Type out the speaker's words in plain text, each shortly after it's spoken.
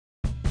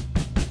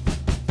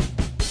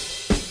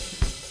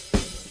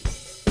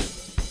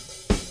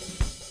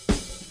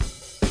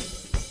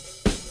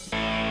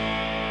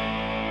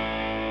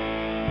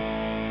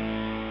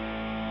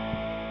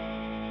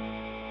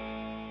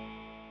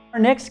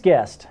next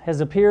guest has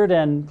appeared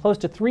in close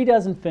to 3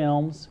 dozen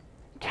films,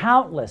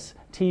 countless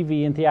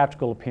TV and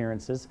theatrical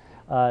appearances.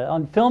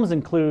 On films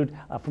include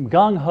from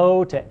Gung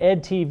Ho to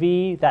Ed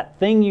TV, That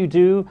Thing You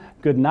Do,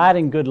 Good Night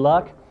and Good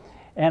Luck.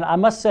 And I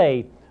must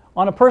say,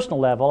 on a personal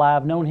level,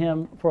 I've known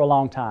him for a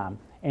long time,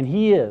 and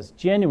he is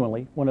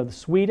genuinely one of the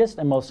sweetest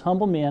and most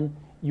humble men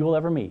you will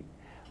ever meet.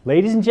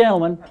 Ladies and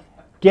gentlemen,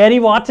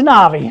 Gedde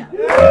Watanabe.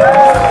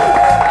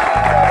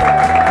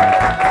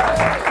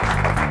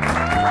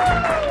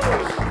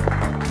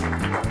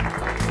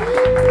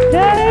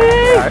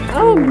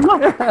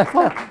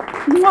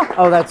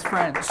 Oh, that's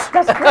French.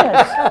 That's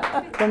French.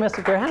 Don't mess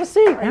with her. Have a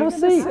seat. Have a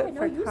seat.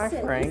 Hi,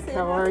 Frank.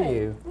 How are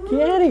you?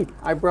 Gedde.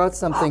 I brought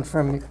something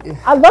from.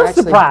 I love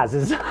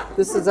surprises.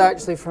 This is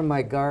actually from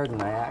my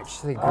garden. I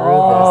actually grew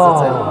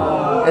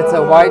this. It's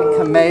a white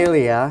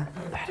camellia.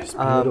 That is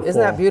beautiful.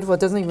 Isn't that beautiful? It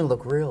doesn't even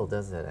look real,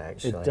 does it?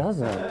 Actually, it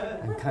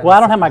doesn't. Well, I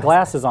don't have my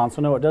glasses on,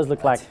 so no, it does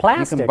look like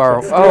plastic. You can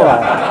borrow. Oh,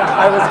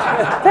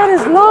 that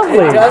is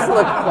lovely. It does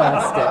look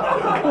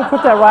plastic. We'll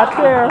put that right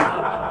there.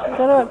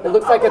 It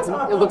looks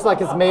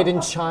like it's made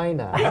in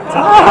China. It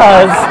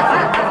does.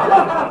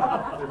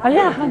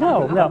 Yeah, I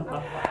know. No.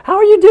 How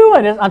are you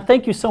doing? And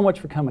thank you so much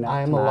for coming out.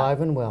 I am tonight.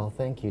 alive and well.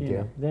 Thank you,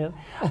 dear. Yeah.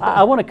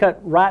 I want to cut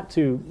right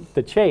to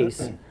the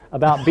chase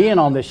about being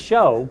on this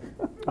show,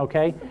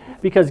 okay?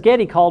 Because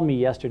Gedde called me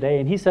yesterday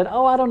and he said,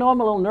 "Oh, I don't know,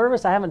 I'm a little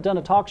nervous. I haven't done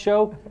a talk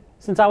show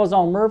since I was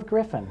on Merv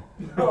Griffin."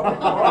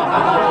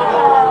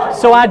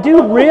 So I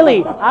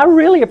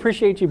really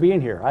appreciate you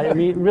being here. I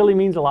mean, it really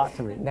means a lot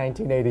to me.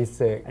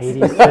 1986.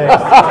 86.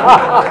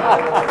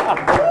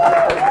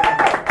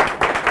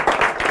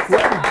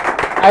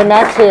 I'm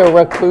actually a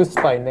recluse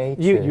by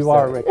nature. You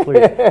are a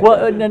recluse.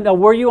 Well, no,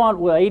 were you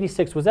on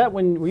 86? Was that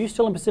when, were you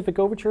still in Pacific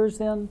Overtures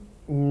then?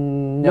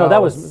 No,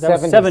 that was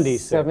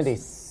 76.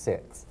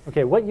 76.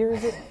 Okay, what year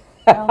is it?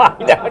 I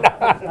don't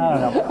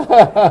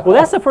know. Well,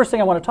 that's the first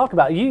thing I want to talk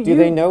about. Do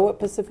they know what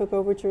Pacific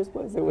Overtures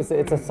was?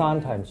 It's a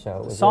Sondheim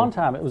show.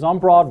 Sondheim. It was on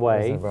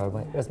Broadway. It was on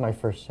Broadway. It was my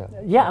first show.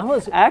 Yeah, I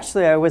was.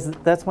 Actually,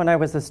 that's when I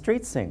was a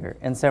street singer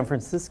in San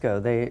Francisco.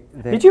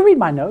 Did you read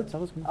my notes?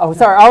 Oh,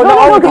 sorry. Oh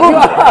no!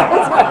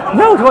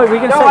 No, what were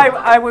you going to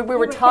say? We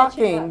were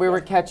talking. We were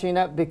catching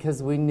up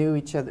because we knew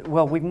each other.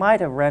 Well, we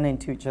might have run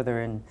into each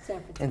other in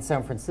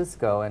San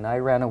Francisco, and I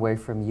ran away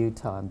from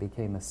Utah and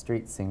became a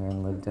street singer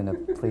and lived in a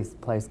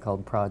place called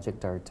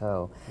Project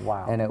Artaud.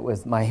 Wow. And it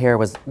was, my hair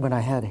was, when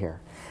I had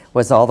hair,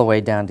 was all the way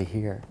down to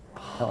here.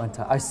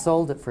 I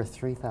sold it for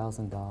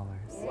 $3,000.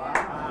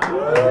 Wow.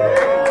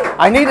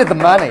 I needed the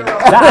money.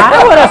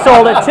 I would have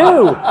sold it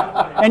too.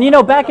 And you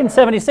know, back in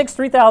 '76,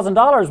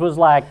 $3,000 was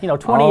like,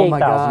 $28,000. Oh my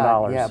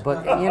God. Yeah,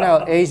 but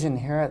Asian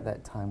hair at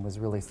that time was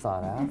really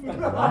sought after.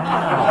 Wow.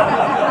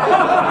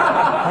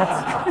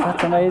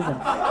 That's amazing.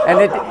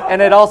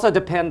 And it also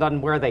depends on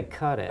where they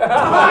cut it.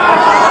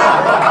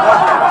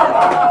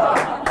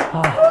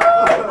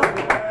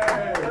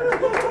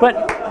 But,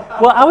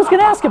 well, I was going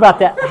to ask about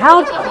that.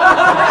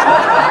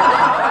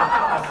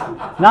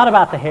 Not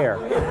about the hair.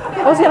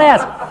 I was going to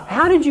ask,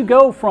 how did you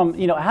go from,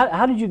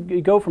 how did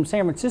you go from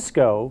San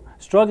Francisco,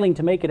 struggling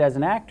to make it as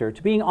an actor,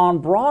 to being on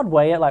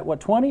Broadway at like, what,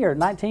 20 or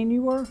 19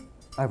 you were?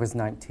 I was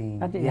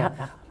 19.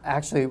 Yeah.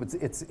 Actually,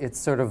 it's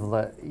sort of,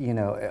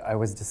 I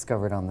was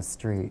discovered on the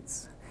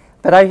streets.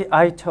 But I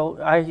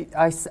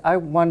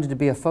wanted to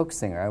be a folk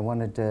singer. I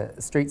wanted to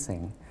street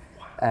sing.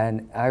 Wow.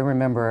 And I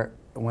remember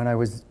when I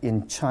was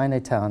in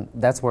Chinatown,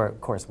 that's where,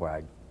 of course, where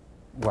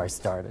I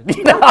started.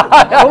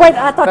 Oh wait,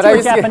 I thought you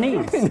were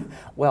Japanese.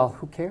 Well,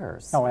 who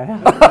cares? Oh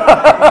yeah.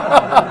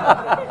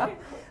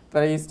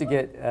 But I used to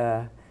get,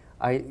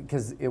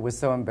 because it was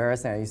so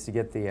embarrassing. I used to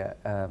get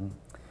that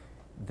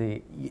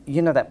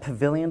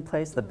pavilion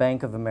place, the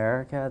Bank of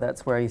America.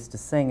 That's where I used to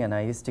sing, and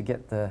I used to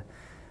get the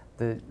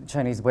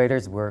Chinese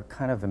waiters were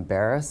kind of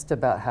embarrassed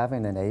about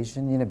having an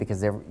Asian,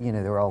 because there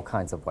were all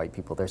kinds of white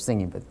people there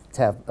singing, but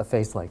to have a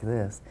face like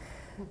this.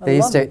 They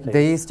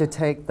used to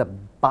take the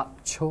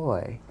bok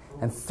choy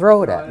and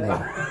throw it at me.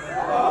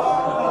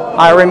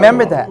 I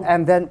remember that.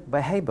 And then,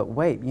 but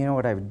wait, you know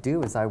what I would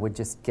do is I would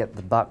just get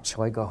the bok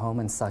choy, go home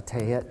and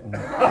saute it. And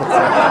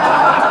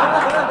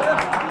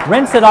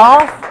rinse it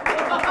off?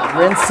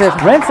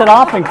 Rinse it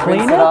off and clean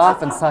it? Rinse it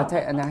off and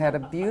saute, and I had a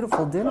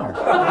beautiful dinner.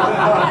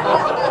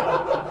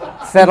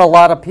 Fed a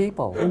lot of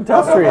people.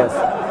 Industrious.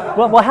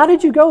 Well, how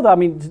did you go, though? I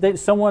mean,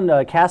 someone,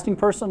 a casting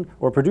person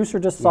or a producer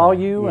just saw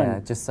you? Yeah,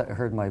 just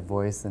heard my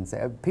voice and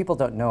say, people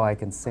don't know I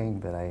can sing,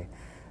 but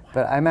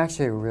I'm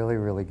actually a really,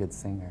 really good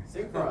singer.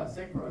 Sing for us,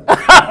 sing for us.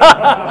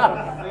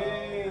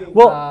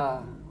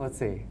 Well, let's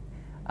see.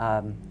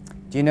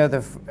 Do you know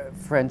the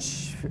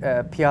French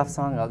Piaf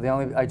song?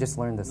 I just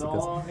learned this.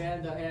 No,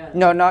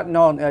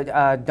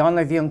 Dans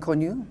la vie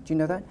inconnue. Do you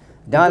know that?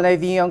 Dans la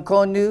vie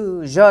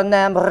inconnue, je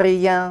n'aime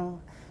rien.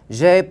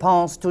 Je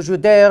pense toujours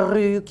des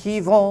rues qui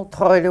vont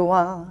trop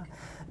loin.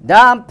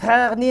 D'un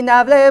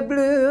perninable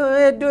bleu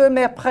et de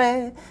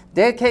mépris,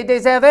 des quais des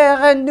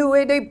verres nous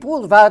et des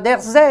boulevards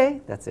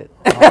d'Erzé. That's it.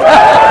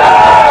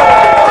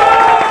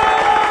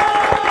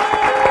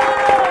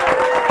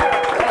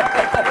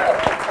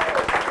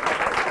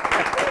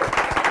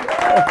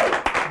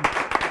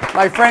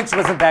 My French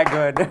wasn't that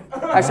good.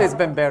 Actually, it's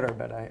been better,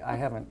 but I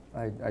haven't.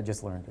 I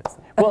just learned it.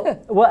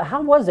 So. Well,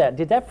 how was that?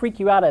 Did that freak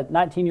you out at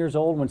 19 years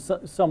old when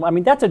some? I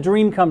mean, that's a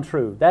dream come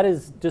true. That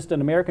is just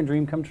an American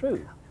dream come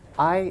true.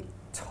 I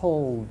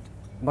told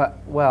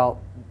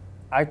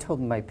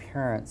my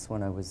parents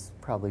when I was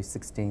probably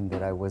 16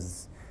 that I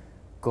was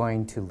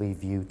going to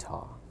leave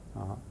Utah.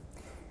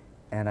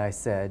 And I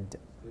said,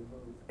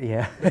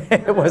 yeah,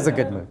 it was a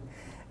good move.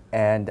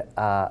 And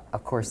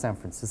of course, San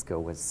Francisco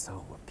was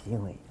so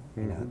appealing,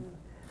 you know.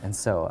 And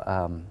so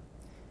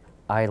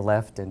I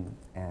left and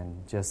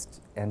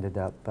just ended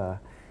up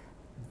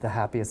the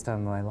happiest time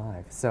of my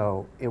life.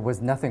 So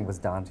nothing was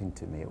daunting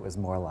to me. It was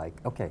more like,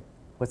 okay,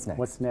 what's next?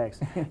 What's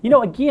next? You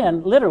know,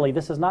 again, literally,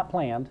 this is not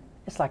planned.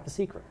 It's like The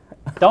Secret.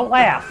 Don't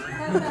laugh.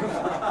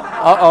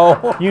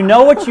 Uh-oh. You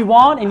know what you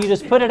want, and you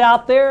just put it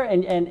out there,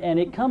 and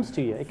it comes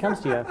to you. It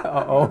comes to you.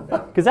 Uh-oh.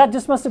 Because that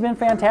just must have been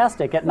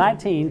fantastic at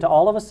 19 to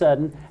all of a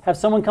sudden have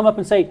someone come up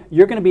and say,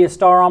 you're going to be a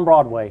star on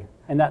Broadway,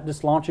 and that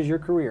just launches your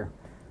career.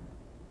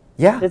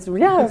 Yeah. It's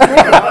great.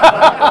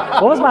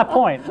 What was my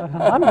point?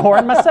 I'm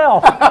boring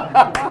myself.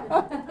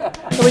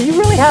 Well, you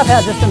really have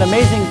had just an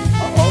amazing...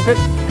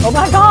 Oh,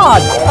 my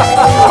God.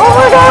 Oh,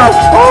 my gosh.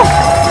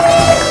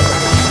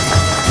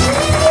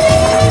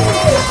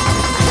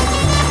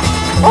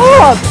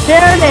 Oh,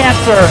 chair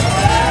dancer.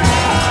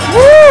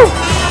 Woo!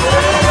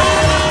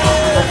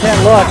 I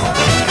can't look.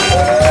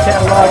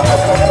 Can't look.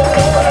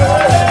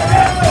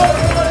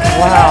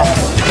 Wow.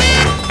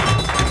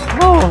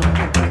 Oh.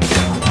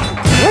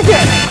 Look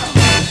at it.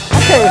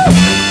 Okay.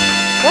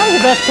 That was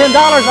the best $10 I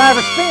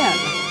ever spent.